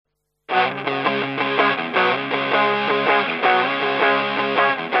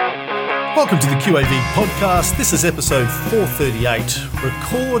Welcome to the QAV podcast. This is episode 438,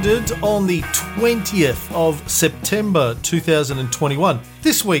 recorded on the 20th of September 2021.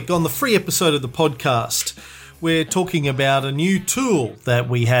 This week on the free episode of the podcast, we're talking about a new tool that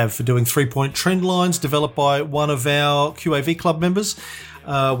we have for doing three-point trend lines developed by one of our QAV club members.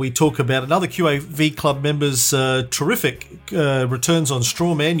 We talk about another QAV club member's terrific returns on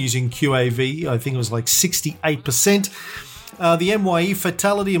Strawman using QAV. I think it was like 68%. The MYE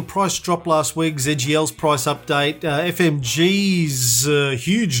fatality and price drop last week, ZGL's price update, FMG's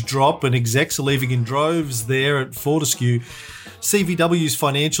huge drop and execs are leaving in droves there at Fortescue, CVW's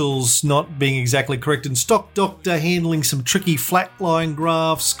financials not being exactly correct, and Stock Doctor handling some tricky flatline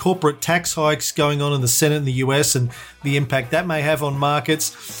graphs, corporate tax hikes going on in the Senate in the US and the impact that may have on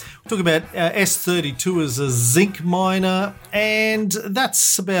markets. Talk about S32 as a zinc miner, and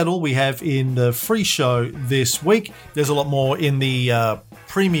that's about all we have in the free show this week. There's a lot more in the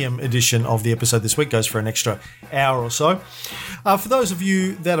premium edition of the episode this week. Goes for an extra hour or so. For those of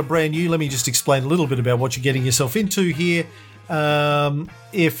you that are brand new, let me just explain a little bit about what you're getting yourself into here.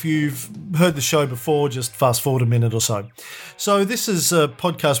 If you've heard the show before, just fast forward a minute or so. So this is a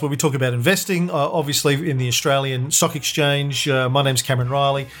podcast where we talk about investing, obviously in the Australian Stock Exchange. My name's Cameron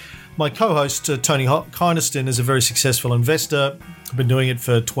Riley. My co-host, Tony Kynaston, is a very successful investor. I've been doing it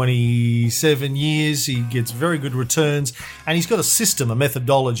for 27 years. He gets very good returns, and he's got a system, a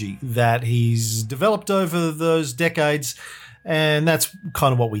methodology that he's developed over those decades. And that's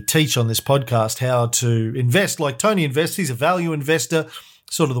kind of what we teach on this podcast, how to invest like Tony invests. He's a value investor,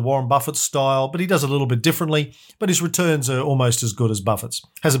 sort of the Warren Buffett style, but he does it a little bit differently. But his returns are almost as good as Buffett's.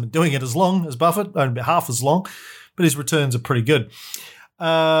 Hasn't been doing it as long as Buffett, only half as long, but his returns are pretty good.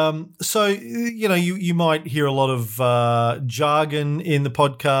 So, you might hear a lot of jargon in the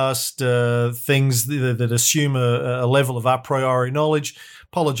podcast, things that assume a level of a priori knowledge.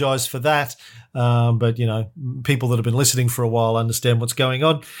 Apologise for that. But, people that have been listening for a while understand what's going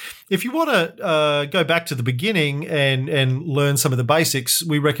on. If you want to go back to the beginning and learn some of the basics,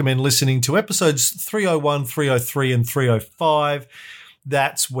 we recommend listening to episodes 301, 303 and 305.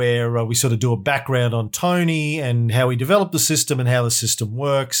 That's where we sort of do a background on Tony and how he developed the system and how the system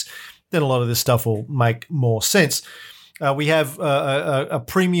works. Then a lot of this stuff will make more sense. We have a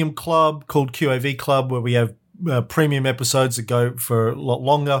premium club called QAV Club where we have premium episodes that go for a lot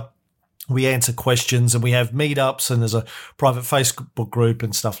longer. We answer questions and we have meetups, and there's a private Facebook group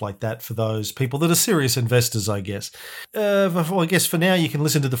and stuff like that for those people that are serious investors, I guess. I guess for now you can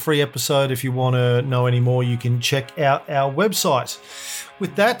listen to the free episode. If you want to know any more, you can check out our website.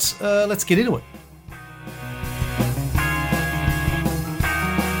 With that, let's get into it.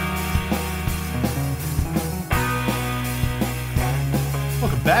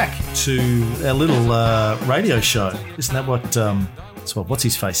 Welcome back to our little radio show. Isn't that what what's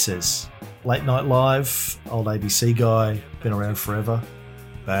his face says? Late Night Live, old ABC guy, been around forever.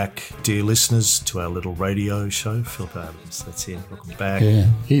 Back, dear listeners, to our little radio show. Philip Adams, that's him. Welcome back. Yeah,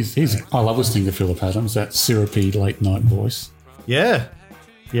 he's. I love listening to Philip Adams, that syrupy late night voice. Yeah,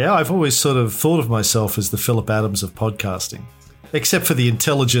 I've always sort of thought of myself as the Philip Adams of podcasting, except for the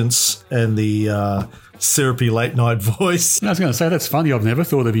intelligence and the syrupy late night voice. I was going to say, that's funny. I've never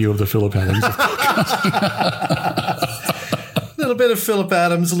thought of you of the Philip Adams of podcasting. A little bit of Philip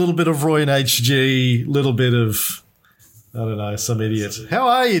Adams, a little bit of Roy and HG, a little bit of, I don't know, some idiot. How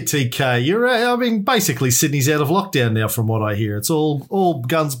are you, TK? Basically Sydney's out of lockdown now from what I hear. It's all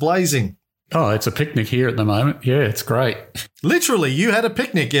guns blazing. Oh, it's a picnic here at the moment. Yeah, it's great. Literally, you had a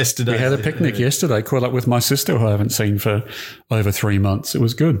picnic yesterday. We had a picnic yesterday, caught up with my sister who I haven't seen for over 3 months. It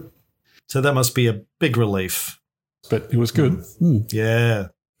was good. So that must be a big relief. But it was good. Yeah.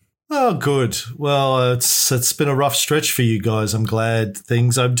 Oh, good. Well, it's been a rough stretch for you guys. I'm glad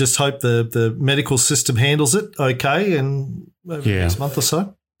I just hope the medical system handles it okay and over the next month or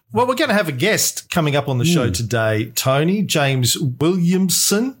so. Well, we're going to have a guest coming up on the show today, Tony, James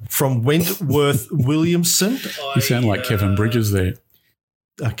Williamson from Wentworth Williamson. You sound like Kevin Bridges there.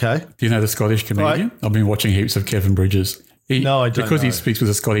 Okay. Do you know the Scottish comedian? Right. I've been watching heaps of Kevin Bridges. No, I don't Because know. he speaks with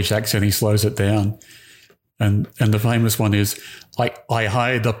a Scottish accent, he slows it down. And the famous one is, I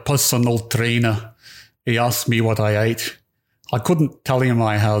hired a personal trainer. He asked me what I ate. I couldn't tell him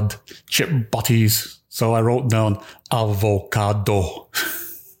I had chip butties, so I wrote down avocado.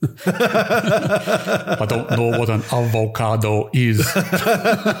 I don't know what an avocado is.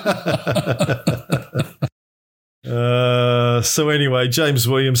 So anyway, James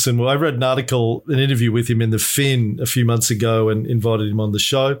Williamson, I read an interview with him in the Fin a few months ago and invited him on the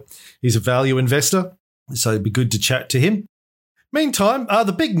show. He's a value investor, so it'd be good to chat to him. Meantime,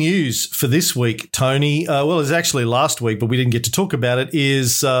 the big news for this week, Tony, well, it's actually last week, but we didn't get to talk about it,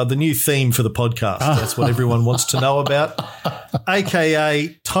 is the new theme for the podcast. That's what everyone wants to know about,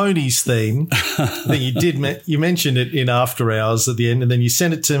 aka Tony's theme. I think you mentioned it in After Hours at the end, and then you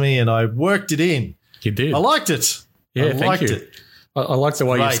sent it to me, and I worked it in. You did. I liked it. Yeah, thank you. It. I like the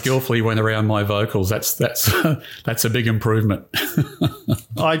way you skillfully went around my vocals. That's a big improvement.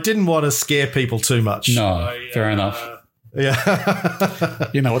 I didn't want to scare people too much. No, fair enough. Yeah.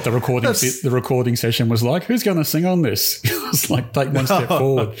 You know what the recording session was like? Who's going to sing on this? It's like take one step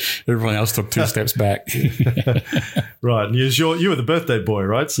forward. Everyone else took 2 steps back. Right. And you were the birthday boy,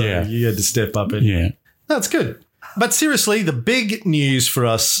 right? So you had to step up. Yeah. That's good. But seriously, the big news for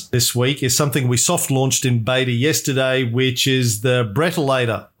us this week is something we soft launched in beta yesterday, which is the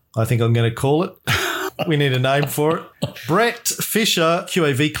Brettolator, I think I'm going to call it. We need a name for it. Brett Fisher,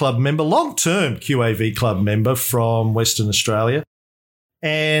 QAV Club member, long-term QAV Club member from Western Australia,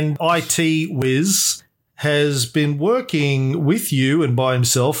 and IT Wiz has been working with you and by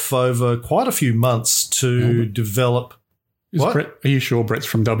himself over quite a few months to develop. Are you sure Brett's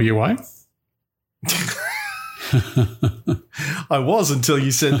from WA? I was until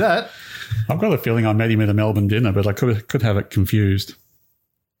you said that. I've got a feeling I met him at a Melbourne dinner, but I could have it confused.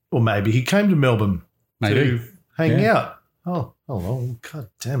 Or maybe he came to Melbourne to hang out. Oh, God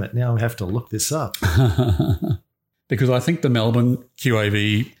damn it. Now I have to look this up. Because I think the Melbourne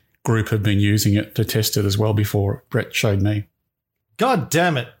QAV group have been using it to test it as well before Brett showed me. God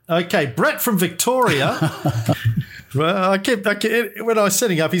damn it. Okay, Brett from Victoria. Well, when I was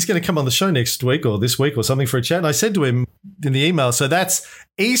setting up, he's going to come on the show next week or this week or something for a chat. And I said to him in the email, so that's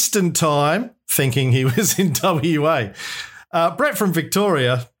Eastern time, thinking he was in WA. Brett from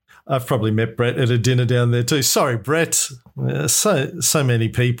Victoria. I've probably met Brett at a dinner down there too. Sorry, Brett. So many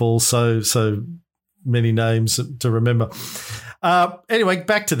people, so many names to remember. Anyway,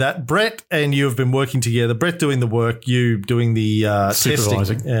 back to that. Brett and you have been working together. Brett doing the work, you doing the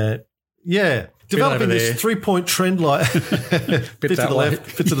supervising. Testing. Yeah. Developing this 3-point trend line. Bit to the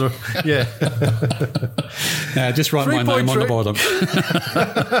left, bit to the yeah. Just write my name on the bottom.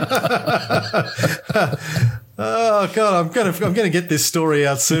 Oh God, I'm gonna get this story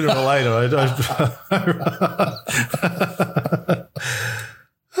out sooner or later.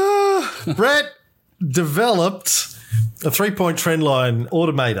 Brett developed a 3-point trend line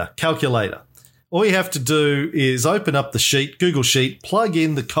automator calculator. All you have to do is open up the sheet, Google Sheet, plug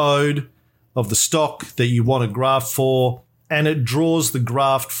in the code of the stock that you want a graph for, and it draws the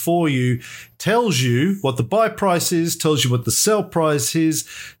graph for you, tells you what the buy price is, tells you what the sell price is,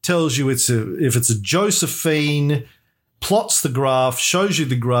 tells you if it's a Josephine, plots the graph, shows you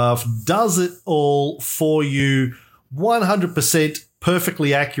the graph, does it all for you, 100%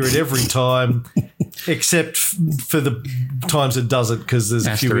 perfectly accurate every time, except for the times it doesn't, because there's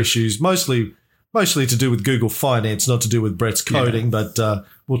a few issues, mostly to do with Google Finance, not to do with Brett's coding, but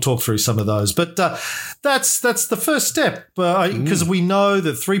we'll talk through some of those. But that's the first step, because we know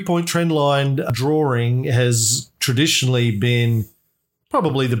that 3-point trend line drawing has traditionally been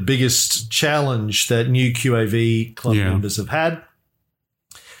probably the biggest challenge that new QAV club members have had.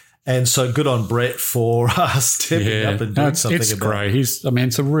 And so good on Brett for stepping up and doing something about it. It's great.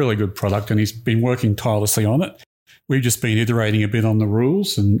 It's a really good product, and he's been working tirelessly on it. We've just been iterating a bit on the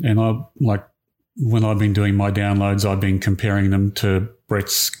rules, and I like, when I've been doing my downloads, I've been comparing them to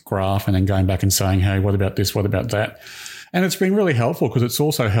Brett's graph and then going back and saying, hey, what about this? What about that? And it's been really helpful because it's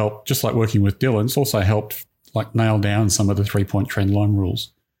also helped, just like working with Dylan, it's also helped like nail down some of the 3-point trend line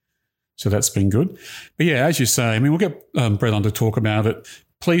rules. So that's been good. But yeah, as you say, we'll get Brett on to talk about it.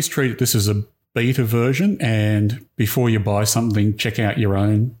 Please treat this as a beta version, and before you buy something, check out your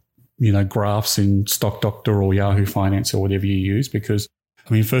own, graphs in Stock Doctor or Yahoo Finance or whatever you use, because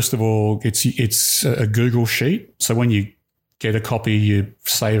first of all, it's a Google sheet. So when you get a copy, you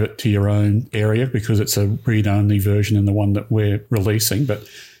save it to your own area because it's a read-only version and the one that we're releasing. But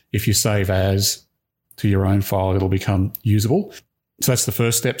if you save as to your own file, it'll become usable. So that's the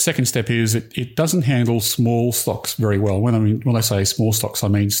first step. Second step is it doesn't handle small stocks very well. When I say small stocks, I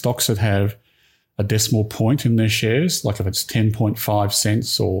mean stocks that have a decimal point in their shares, like if it's 10.5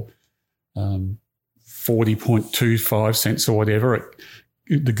 cents or 40.25 cents or whatever.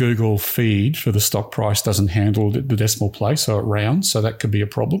 The Google feed for the stock price doesn't handle the decimal place, so it rounds, so that could be a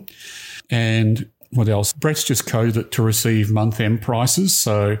problem. And what else? Brett's just coded it to receive month-end prices,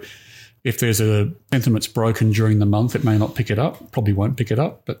 so if there's a sentiment's broken during the month, it may not pick it up, probably won't pick it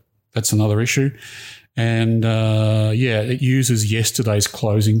up, but that's another issue. And, it uses yesterday's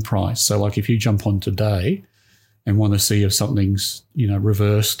closing price. So, like if you jump on today and want to see if something's,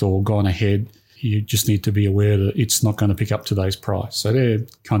 reversed or gone ahead, you just need to be aware that it's not going to pick up today's price. So they're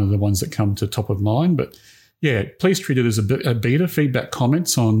kind of the ones that come to top of mind. But yeah, please treat it as a beta, feedback,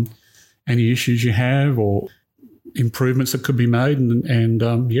 comments on any issues you have or improvements that could be made. And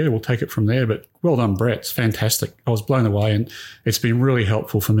we'll take it from there. But well done, Brett. It's fantastic. I was blown away, and it's been really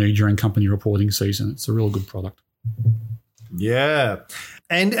helpful for me during company reporting season. It's a real good product. Yeah.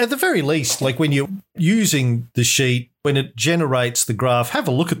 And at the very least, like when you're using the sheet, when it generates the graph, have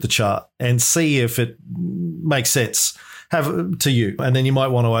a look at the chart and see if it makes sense to you. And then you might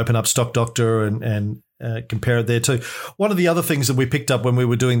want to open up Stock Doctor and compare it there too. One of the other things that we picked up when we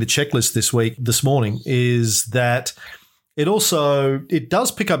were doing the checklist this morning is that it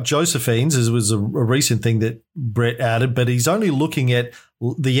does pick up Josephine's, as was a recent thing that Brett added, but he's only looking at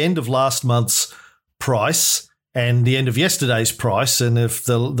the end of last month's price and the end of yesterday's price. And if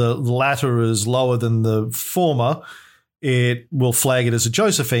the latter is lower than the former, it will flag it as a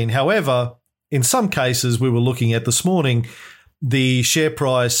Josephine. However, in some cases we were looking at this morning, the share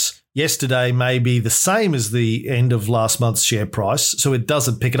price yesterday may be the same as the end of last month's share price. So it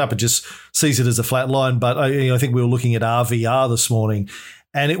doesn't pick it up. It just sees it as a flat line. But I think we were looking at RVR this morning,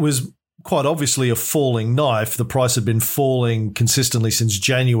 and it was quite obviously a falling knife. The price had been falling consistently since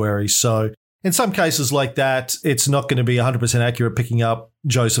January. So in some cases like that, it's not going to be 100% accurate picking up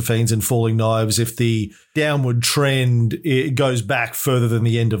Josephine's and falling knives if the downward trend it goes back further than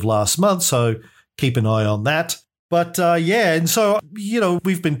the end of last month. So keep an eye on that. But and so,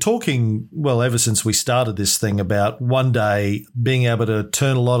 we've been talking, ever since we started this thing about one day being able to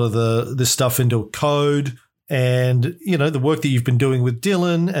turn a lot of this stuff into code. And, the work that you've been doing with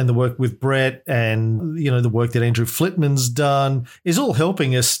Dylan and the work with Brett and, the work that Andrew Flitman's done is all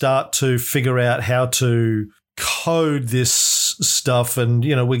helping us start to figure out how to code this stuff. And,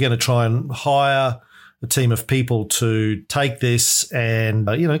 we're going to try and hire a team of people to take this and,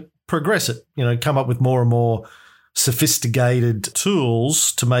 progress it, come up with more and more sophisticated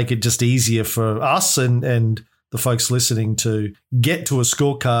tools to make it just easier for us and the folks listening to get to a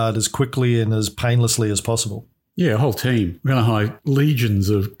scorecard as quickly and as painlessly as possible. Yeah, a whole team. We're going to hire legions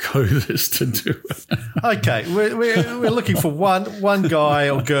of coders to do it. Okay, we're looking for one guy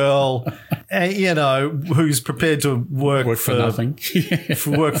or girl, who's prepared to work for nothing,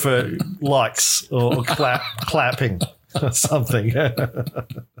 work for likes or clapping or something.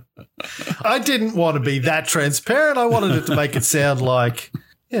 I didn't want to be that transparent. I wanted it to make it sound like,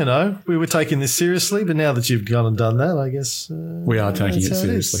 we were taking this seriously. But now that you've gone and done that, I guess we are taking it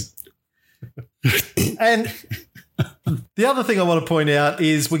seriously. And the other thing I want to point out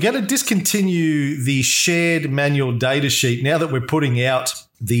is we're going to discontinue the shared manual data sheet now that we're putting out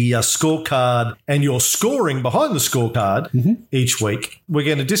the scorecard and you're scoring behind the scorecard each week. We're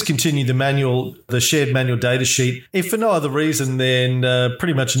going to discontinue the shared manual data sheet. If for no other reason, then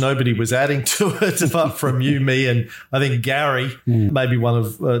pretty much nobody was adding to it apart from you, me, and I think Gary, maybe one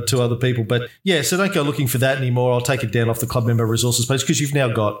of two other people. But yeah, so don't go looking for that anymore. I'll take it down off the club member resources page because you've now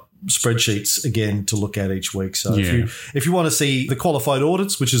got spreadsheets again to look at each week. So if you want to see the qualified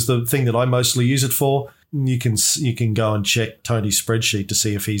audits, which is the thing that I mostly use it for, you can go and check Tony's spreadsheet to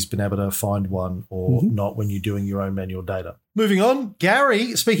see if he's been able to find one or not when you're doing your own manual data. Moving on,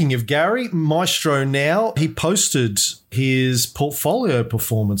 Gary, speaking of Gary, Maestro Now, he posted his portfolio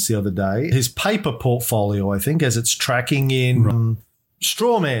performance the other day, his paper portfolio, I think, as it's tracking in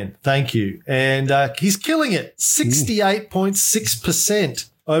Strawman. Thank you. And he's killing it, 68.6%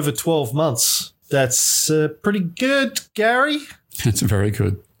 over 12 months. That's pretty good, Gary. That's very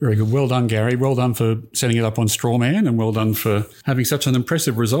good. Very good. Well done, Gary. Well done for setting it up on Strawman and well done for having such an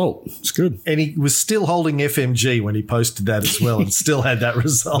impressive result. It's good. And he was still holding FMG when he posted that as well and still had that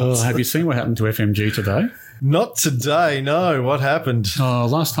result. Have you seen what happened to FMG today? Not today, no. What happened?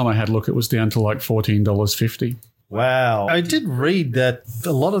 Last time I had a look, it was down to like $14.50. Wow. I did read that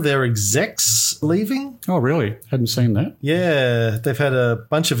a lot of their execs leaving. Oh, really? Hadn't seen that. Yeah, they've had a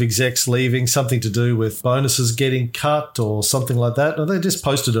bunch of execs leaving, something to do with bonuses getting cut or something like that. And they just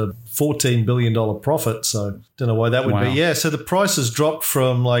posted a $14 billion profit, so don't know why that would be. Yeah, so the price has dropped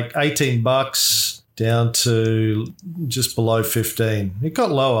from like $18 down to just below 15. It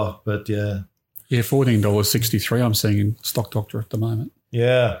got lower, but yeah. Yeah, $14.63 I'm seeing in Stock Doctor at the moment.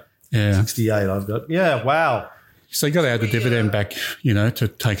 Yeah. 68 I've got. Yeah, wow. So you got to add the dividend back, to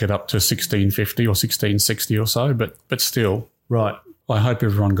take it up to $16.50 or $16.60 or so, but still. Right. I hope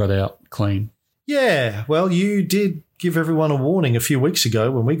everyone got out clean. Yeah. Well, you did give everyone a warning a few weeks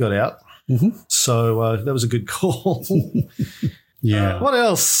ago when we got out. So that was a good call. Yeah. What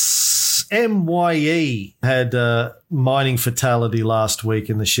else? MYE had mining fatality last week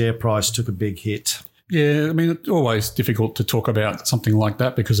and the share price took a big hit. Yeah, I mean, it's always difficult to talk about something like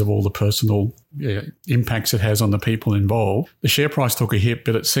that because of all the personal impacts it has on the people involved. The share price took a hit,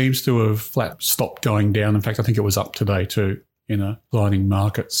 but it seems to have flat stopped going down. In fact, I think it was up today too in a sliding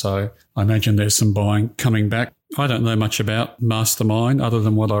market. So I imagine there's some buying coming back. I don't know much about Mastermyne other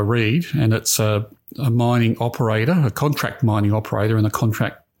than what I read, and it's a mining operator, a contract mining operator and a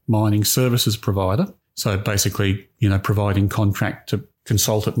contract mining services provider. So basically, providing contract to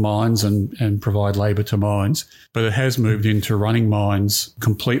consult at mines and provide labour to mines. But it has moved into running mines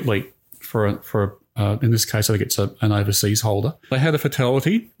completely for in this case, I think it's an overseas holder. They had a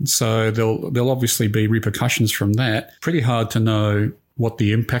fatality, so there'll obviously be repercussions from that. Pretty hard to know what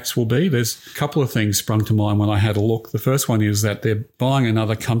the impacts will be. There's a couple of things sprung to mind when I had a look. The first one is that they're buying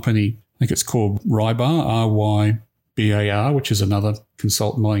another company, I think it's called Rybar, RYBAR, which is another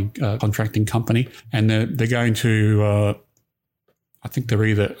mining contracting company, and they're going to I think they're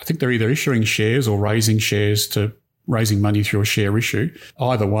either issuing shares or raising money through a share issue.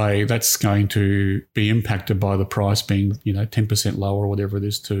 Either way, that's going to be impacted by the price being 10% lower or whatever it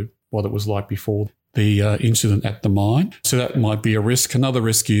is to what it was like before the incident at the mine. So that might be a risk. Another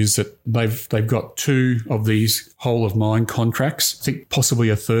risk is that they've got 2 of these whole of mine contracts. I think possibly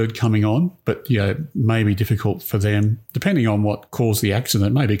a third coming on, but may be difficult for them, depending on what caused the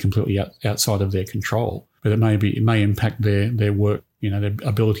accident. It may be completely outside of their control, but it may impact their work, their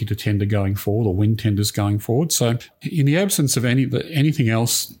ability to tender going forward or win tenders going forward. So in the absence of anything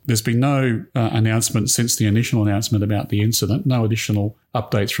else, there's been no announcement since the initial announcement about the incident, no additional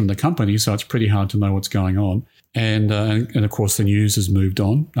updates from the company, so it's pretty hard to know what's going on. And of course, the news has moved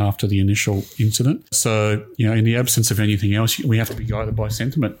on after the initial incident. So, in the absence of anything else, we have to be guided by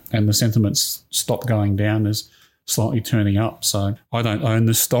sentiment, and the sentiment's stopped going down as slightly turning up. So I don't own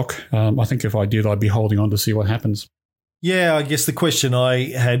this stock. I think if I did, I'd be holding on to see what happens. Yeah, I guess the question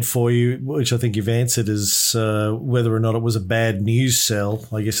I had for you, which I think you've answered, is whether or not it was a bad news sell.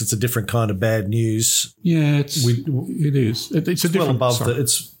 I guess it's a different kind of bad news. Yeah, it is. It's a different. Well above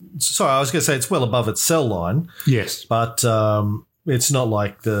I was going to say it's well above its sell line. Yes, but it's not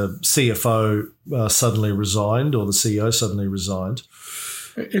like the CFO suddenly resigned or the CEO suddenly resigned.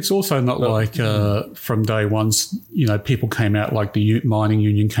 It's also not like from day one, people came out, like the mining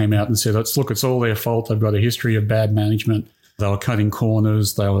union came out and said, it's all their fault. They've got a history of bad management. They were cutting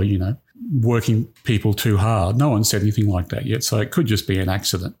corners. They were, working people too hard. No one said anything like that yet. So it could just be an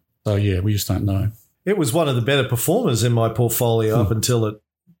accident. So, yeah, we just don't know. It was one of the better performers in my portfolio up until it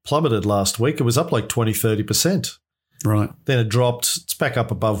plummeted last week. It was up like 20, 30%. Right. Then it dropped. It's back up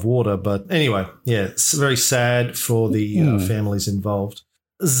above water. But anyway, yeah, it's very sad for the families involved.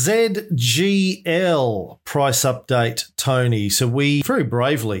 ZGL price update, Tony. So we very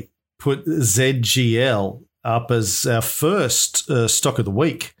bravely put ZGL up as our first stock of the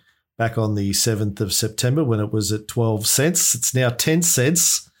week back on the 7th of September when it was at 12 cents. It's now 10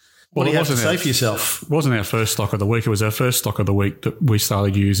 cents. What do you have to say for yourself? It wasn't our first stock of the week. It was our first stock of the week that we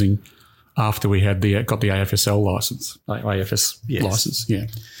started using after we had got the AFSL license, AFS license. Yeah.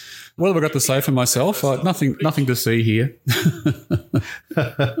 What have I got to say for myself? Nothing to see here.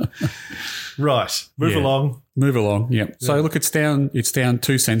 Right. Move along. Yeah. So look, it's down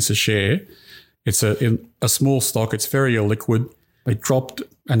 2 cents a share. It's a small stock. It's very illiquid. It dropped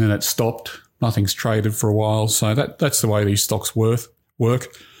and then it stopped. Nothing's traded for a while. So that's the way these stocks work.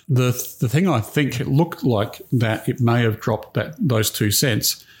 The thing I think it looked like that it may have dropped those 2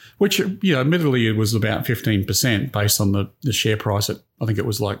 cents, which, admittedly it was about 15% based on the share price. I think it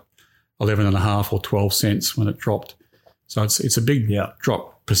was like 11.5 or 12 cents when it dropped. So it's a big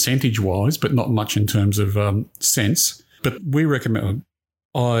drop percentage-wise, but not much in terms of cents. But we recommend,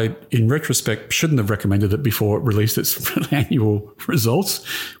 in retrospect, shouldn't have recommended it before it released its annual results,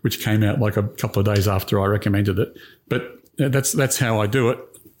 which came out like a couple of days after I recommended it. But that's how I do it.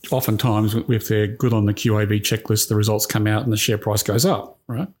 Oftentimes, if they're good on the QAV checklist, the results come out and the share price goes up,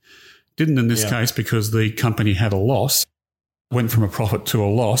 right? Didn't in this case because the company had a loss. Went from a profit to a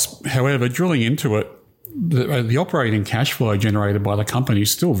loss. However, drilling into it, the operating cash flow generated by the company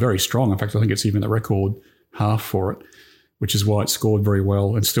is still very strong. In fact, I think it's even a record half for it, which is why it scored very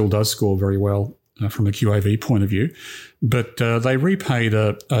well and still does score very well from a QAV point of view. But they repaid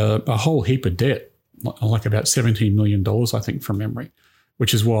a whole heap of debt, like about $17 million, I think, from memory,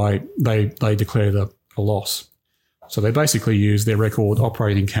 which is why they declared a loss. So they basically used their record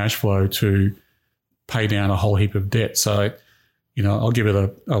operating cash flow to pay down a whole heap of debt. So, I'll give it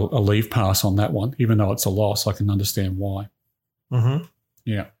a leave pass on that one. Even though it's a loss, I can understand why. Mm-hmm.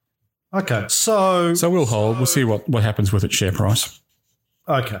 Yeah. Okay. So we'll hold. We'll see what happens with its share price.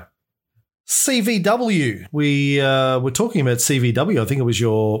 Okay. CVW. We were talking about CVW. I think it was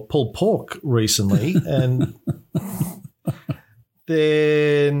your pulled pork recently. And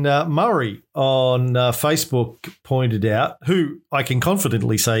then Murray on Facebook pointed out, who I can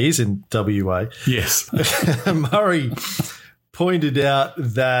confidently say is in WA. Yes. Murray pointed out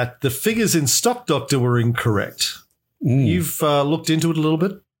that the figures in Stock Doctor were incorrect. You've looked into it a little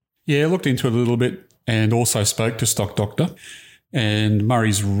bit? Yeah, looked into it a little bit and also spoke to Stock Doctor. And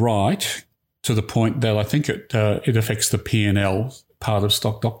Murray's right to the point that I think it affects the P&L part of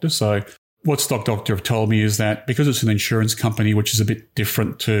Stock Doctor. So what Stock Doctor have told me is that because it's an insurance company, which is a bit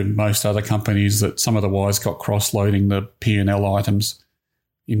different to most other companies, that some of the wires got cross-loading the P&L items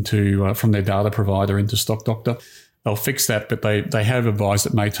into from their data provider into Stock Doctor. They'll fix that, but they have advised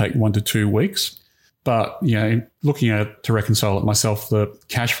it may take 1 to 2 weeks. But, looking at it to reconcile it myself, the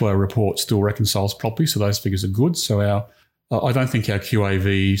cash flow report still reconciles properly, so those figures are good. So I don't think our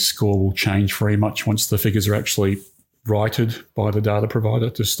QAV score will change very much once the figures are actually righted by the data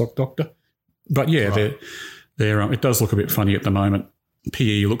provider to Stock Doctor. But, right. It does look a bit funny at the moment.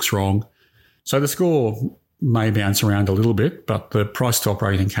 PE looks wrong. So the score may bounce around a little bit, but the price to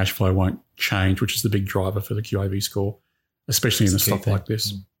operating cash flow won't change, which is the big driver for the QAV score, especially in a stock like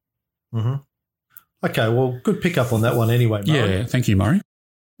this. Mm-hmm. Okay, well, good pickup on that one anyway, Murray. Yeah, thank you, Murray.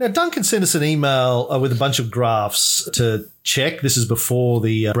 Now, Duncan sent us an email with a bunch of graphs to check. This is before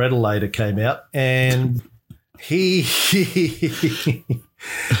the Breadolator came out, and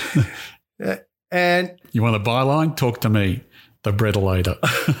and you want a byline? Talk to me, the Breadolator.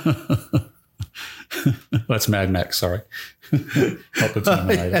 That's Mad Max, sorry. Not the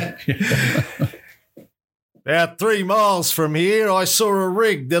Terminator. About 3 miles from here, I saw a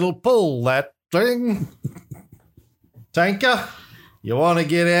rig that'll pull that thing. Tanker, you want to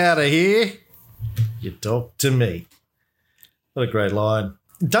get out of here? You talk to me. What a great line.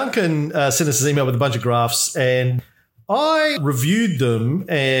 Duncan sent us an email with a bunch of graphs, and I reviewed them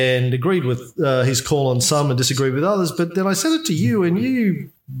and agreed with his call on some and disagreed with others, but then I sent it to you and you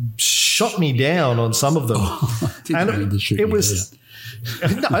shot me down on some of them. It was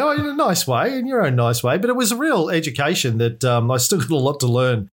in a nice way, in your own nice way, but it was a real education that I still got a lot to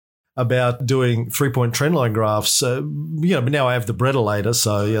learn about doing 3-point trendline graphs. But now I have the Breadolator,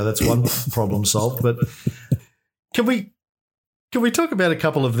 so that's one problem solved. But can we talk about a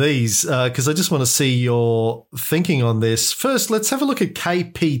couple of these? Because I just want to see your thinking on this. First, let's have a look at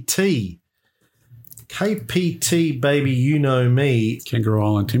KPT. KPT, baby, you know me. Kangaroo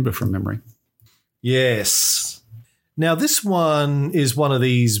Island Timber from memory. Yes. Now, this one is one of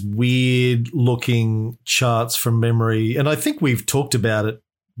these weird-looking charts from memory, and I think we've talked about it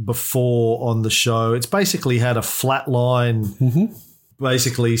before on the show. It's basically had a flat line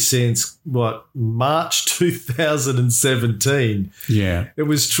basically since, March 2017. Yeah. It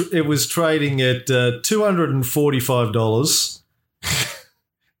was trading at $245.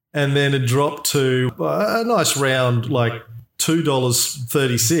 And then it dropped to a nice round, like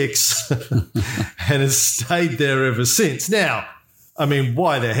 $2.36, and has stayed there ever since. Now, I mean,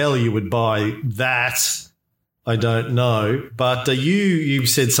 why the hell you would buy that, I don't know. But you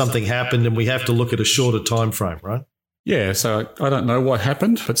said something happened, and we have to look at a shorter time frame, right? Yeah, so I don't know what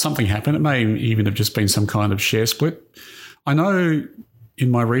happened, but something happened. It may even have just been some kind of share split. I know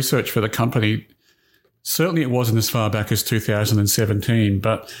in my research for the company, certainly it wasn't as far back as 2017,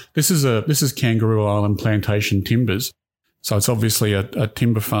 but this is Kangaroo Island Plantation Timbers. So it's obviously a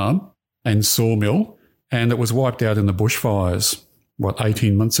timber farm and sawmill, and it was wiped out in the bushfires,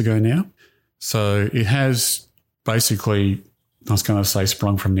 18 months ago now. So it has basically, I was going to say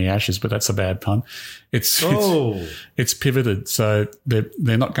sprung from the ashes, but that's a bad pun. It's pivoted. So they're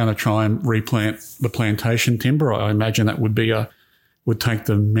not going to try and replant the plantation timber. I imagine that would take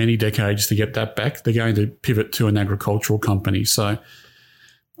them many decades to get that back. They're going to pivot to an agricultural company. So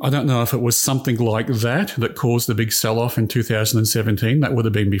I don't know if it was something like that caused the big sell-off in 2017. That would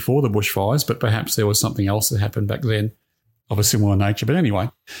have been before the bushfires, but perhaps there was something else that happened back then of a similar nature. But anyway,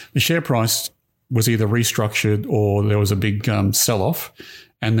 the share price was either restructured or there was a big sell-off.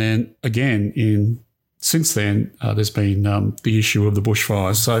 And then again, since then, there's been the issue of the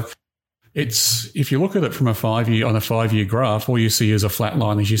bushfires. So if you look at it from on a 5-year graph, all you see is a flat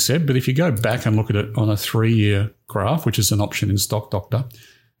line, as you said. But if you go back and look at it on a 3-year graph, which is an option in Stock Doctor,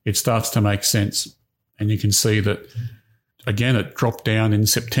 it starts to make sense. And you can see that, again, it dropped down in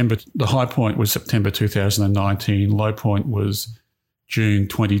September. The high point was September 2019. Low point was June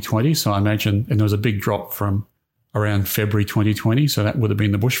 2020. So I imagine, and there was a big drop from around February 2020. So that would have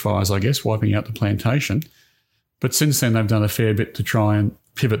been the bushfires, I guess, wiping out the plantation. But since then, they've done a fair bit to try and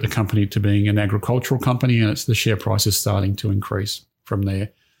pivot the company to being an agricultural company, and the share price is starting to increase from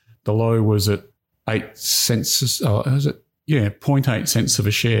there. The low was at 8 cents. Oh, is it? Yeah, 0.8 cents of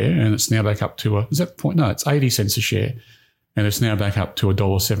a share, and it's now back up to it's 80 cents a share, and it's now back up to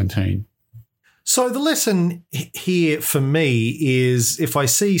 $1.17. So the lesson here for me is if I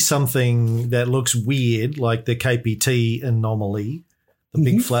see something that looks weird, like the KPT anomaly, the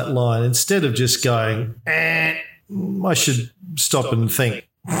big flat line, instead of just going, I should stop and think,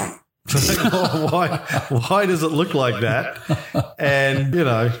 why does it look like that? And,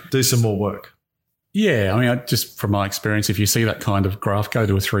 do some more work. Yeah, I mean, just from my experience, if you see that kind of graph, go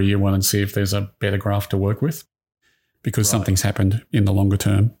to a 3-year one and see if there's a better graph to work with, because something's happened in the longer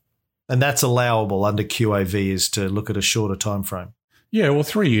term. And that's allowable under QAV, is to look at a shorter time frame. Yeah, well,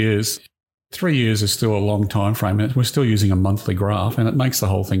 3 years. 3 years is still a long time frame, and we're still using a monthly graph, and it makes the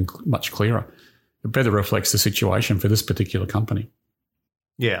whole thing much clearer. It better reflects the situation for this particular company.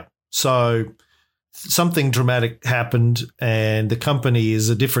 Yeah. So something dramatic happened, and the company is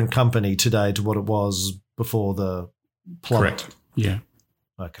a different company today to what it was before the plummet. Correct. Yeah.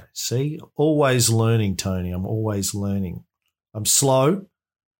 Okay. See, always learning, Tony. I'm always learning. I'm slow,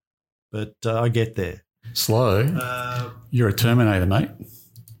 but I get there. Slow? You're a Terminator, mate.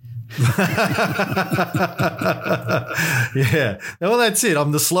 Yeah. Well, that's it.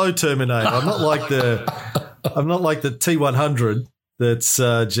 I'm the slow Terminator. I'm not like the T100. That's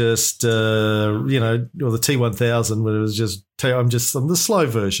just or the T1000, where it was just I'm the slow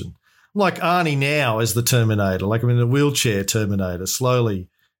version. I'm like Arnie now as the Terminator, like I'm in a wheelchair Terminator, slowly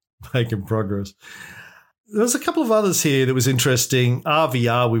making progress. There was a couple of others here that was interesting.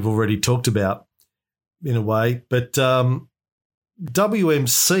 RVR we've already talked about in a way, but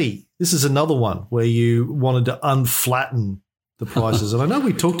WMC, this is another one where you wanted to unflatten the prices. And I know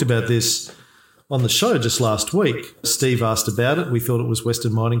we talked about this on the show just last week. Steve asked about it. We thought it was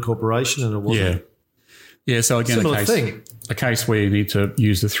Western Mining Corporation, and it wasn't. Yeah. So again, a case where you need to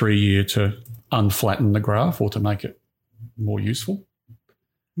use the 3-year to unflatten the graph or to make it more useful.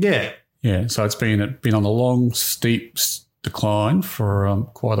 Yeah. Yeah. So it's been on a long, steep decline for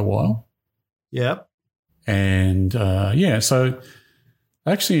quite a while. Yeah. And so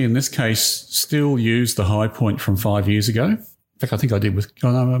actually in this case, still use the high point from 5 years ago. In fact, I think I did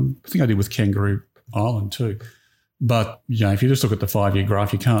with Kangaroo Island too. But if you just look at the 5-year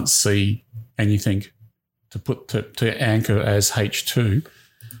graph, you can't see anything to put to anchor as H2.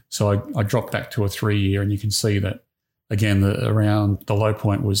 So I dropped back to a 3-year, and you can see that again. Around the low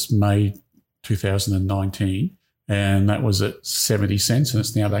point was May 2019, and that was at 70 cents, and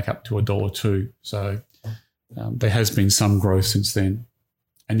it's now back up to $1.02. So there has been some growth since then,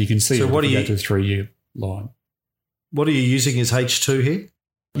 and you can see it if you go to the 3-year line. What are you using as H2 here?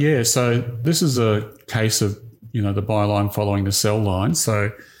 Yeah, so this is a case of, the buy line following the sell line.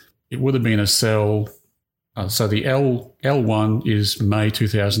 So it would have been a sell. So the L1 is May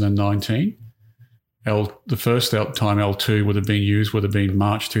 2019. The first time L2 would have been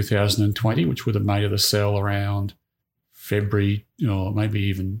March 2020, which would have made it a sell around February, or maybe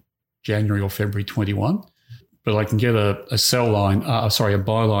even January or February 21. But I can get a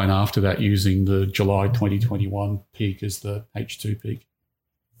buy line after that using the July 2021 peak as the H2 peak.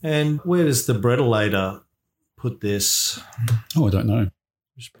 And where does the Brettolator put this? Oh, I don't know.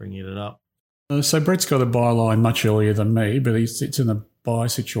 Just bringing it up. So Brett's got a buy line much earlier than me, but it's in a buy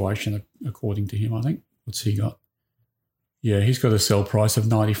situation according to him, I think. What's he got? Yeah, he's got a sell price of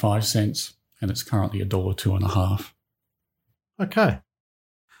 95 cents, and it's currently $1.02.5. Okay.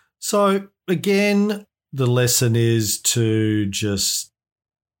 So again, the lesson is to just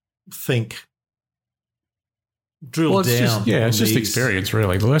think, drill down. It's just experience,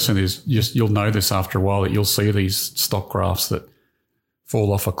 really. The lesson is just you'll know this after a while, that you'll see these stock graphs that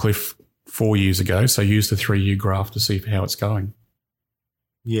fall off a cliff 4 years ago. So use the 3-year graph to see how it's going.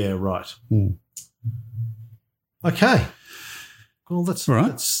 Yeah, right. Okay. Well, that's all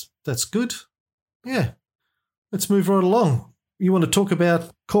right. That's good. Yeah. Let's move right along. You want to talk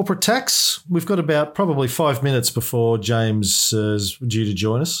about corporate tax? We've got about probably 5 minutes before James is due to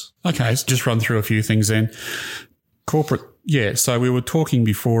join us. Okay, so just run through a few things then. Corporate, so we were talking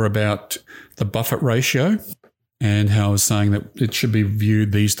before about the Buffett ratio and how I was saying that it should be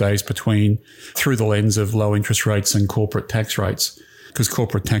viewed these days through the lens of low interest rates and corporate tax rates, because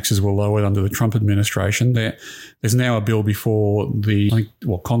corporate taxes were lowered under the Trump administration. There's now a bill before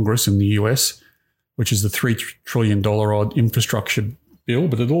Congress in the US, which is the $3 trillion odd infrastructure bill,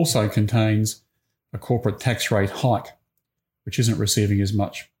 but it also contains a corporate tax rate hike, which isn't receiving as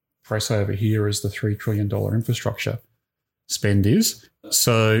much press over here as the $3 trillion infrastructure spend is.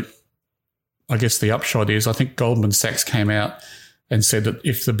 So I guess the upshot is, I think Goldman Sachs came out and said that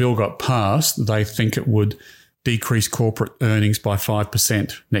if the bill got passed, they think it would decrease corporate earnings by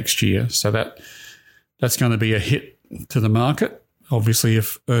 5% next year. So that's going to be a hit to the market. Obviously,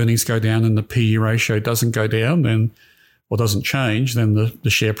 if earnings go down and the PE ratio doesn't go down, then or doesn't change, then the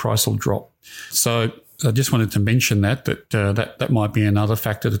share price will drop. So I just wanted to mention that might be another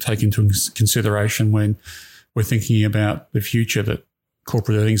factor to take into consideration when we're thinking about the future, that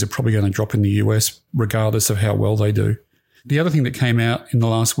corporate earnings are probably going to drop in the US regardless of how well they do. The other thing that came out in the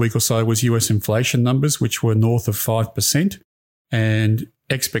last week or so was US inflation numbers, which were north of 5%, and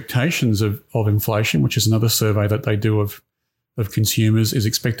expectations of inflation, which is another survey that they do of consumers, is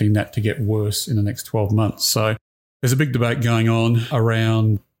expecting that to get worse in the next 12 months. So there's a big debate going on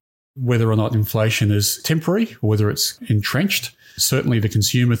around whether or not inflation is temporary or whether it's entrenched. Certainly the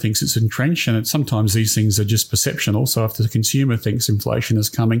consumer thinks it's entrenched, and sometimes these things are just perceptional. So if the consumer thinks inflation is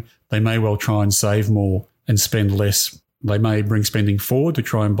coming, they may well try and save more and spend less. They may bring spending forward to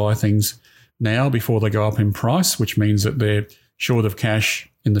try and buy things now before they go up in price, which means that they're short of cash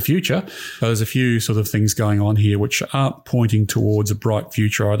in the future. So there's a few sort of things going on here which aren't pointing towards a bright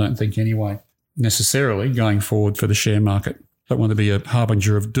future, I don't think anyway, necessarily going forward for the share market. Don't want to be a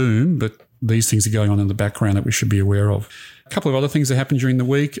harbinger of doom, but these things are going on in the background that we should be aware of. A couple of other things that happened during the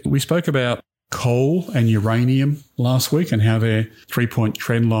week. We spoke about coal and uranium last week and how their 3-point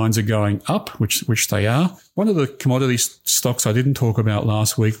trend lines are going up, which they are. One of the commodity stocks I didn't talk about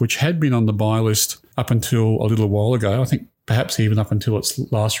last week, which had been on the buy list up until a little while ago, I think perhaps even up until its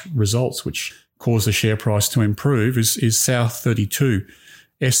last results, which caused the share price to improve, is South32.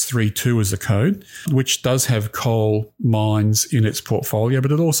 S32 is the code, which does have coal mines in its portfolio,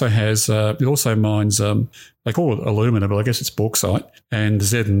 but it also mines, they call it alumina, but I guess it's bauxite, and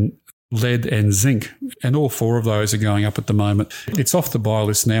lead and zinc. And all four of those are going up at the moment. It's off the buy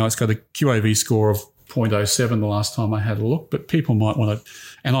list now. It's got a QAV score of 0.07 the last time I had a look, but people might want to,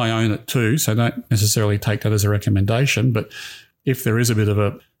 and I own it too, so don't necessarily take that as a recommendation. But if there is a bit of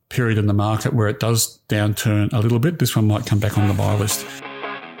a period in the market where it does downturn a little bit, this one might come back on the buy list.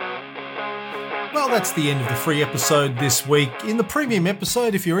 Well, that's the end of the free episode this week. In the premium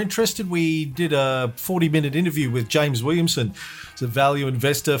episode, if you're interested, we did a 40-minute interview with James Williamson. He's a value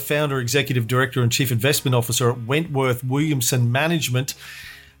investor, founder, executive director, and chief investment officer at Wentworth Williamson Management.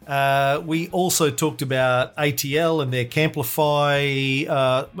 We also talked about ATL and their Camplify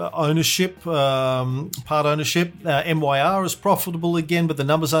ownership, part ownership. MYR is profitable again, but the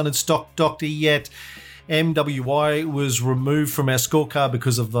numbers aren't in stock doctor yet. MWY was removed from our scorecard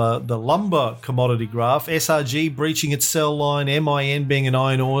because of the lumber commodity graph. SRG breaching its sell line, MIN being an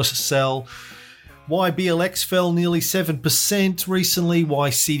iron ore sell. YBLX fell nearly 7% recently.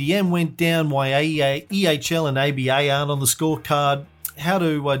 YCDM went down. EHL and ABA aren't on the scorecard. How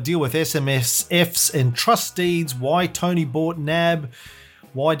to deal with SMSFs and trust deeds. Why Tony bought NAB.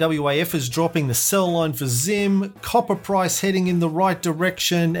 YWAF is dropping the sell line for Zim, copper price heading in the right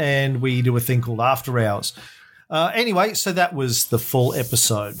direction, and we do a thing called After Hours. Anyway, so that was the full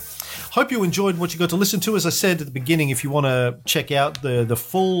episode. Hope you enjoyed what you got to listen to. As I said at the beginning, if you want to check out the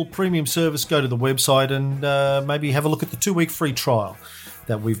full premium service, go to the website and maybe have a look at the 2-week free trial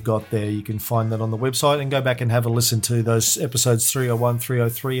that we've got there. You can find that on the website and go back and have a listen to those episodes 301,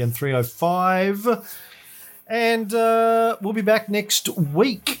 303 and 305. And we'll be back next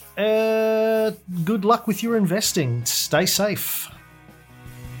week. Good luck with your investing. Stay safe.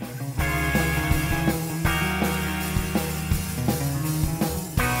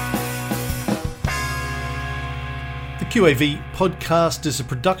 The QAV podcast is a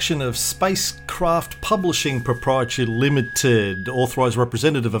production of Spacecraft Publishing Proprietary Limited, authorised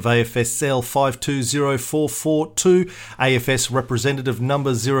representative of AFSL 520442, AFS representative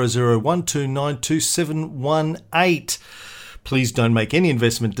number 0012922718. Please don't make any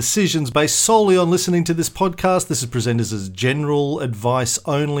investment decisions based solely on listening to this podcast. This is presented as general advice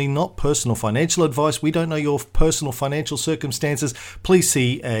only, not personal financial advice. We don't know your personal financial circumstances. Please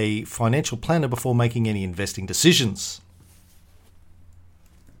see a financial planner before making any investing decisions.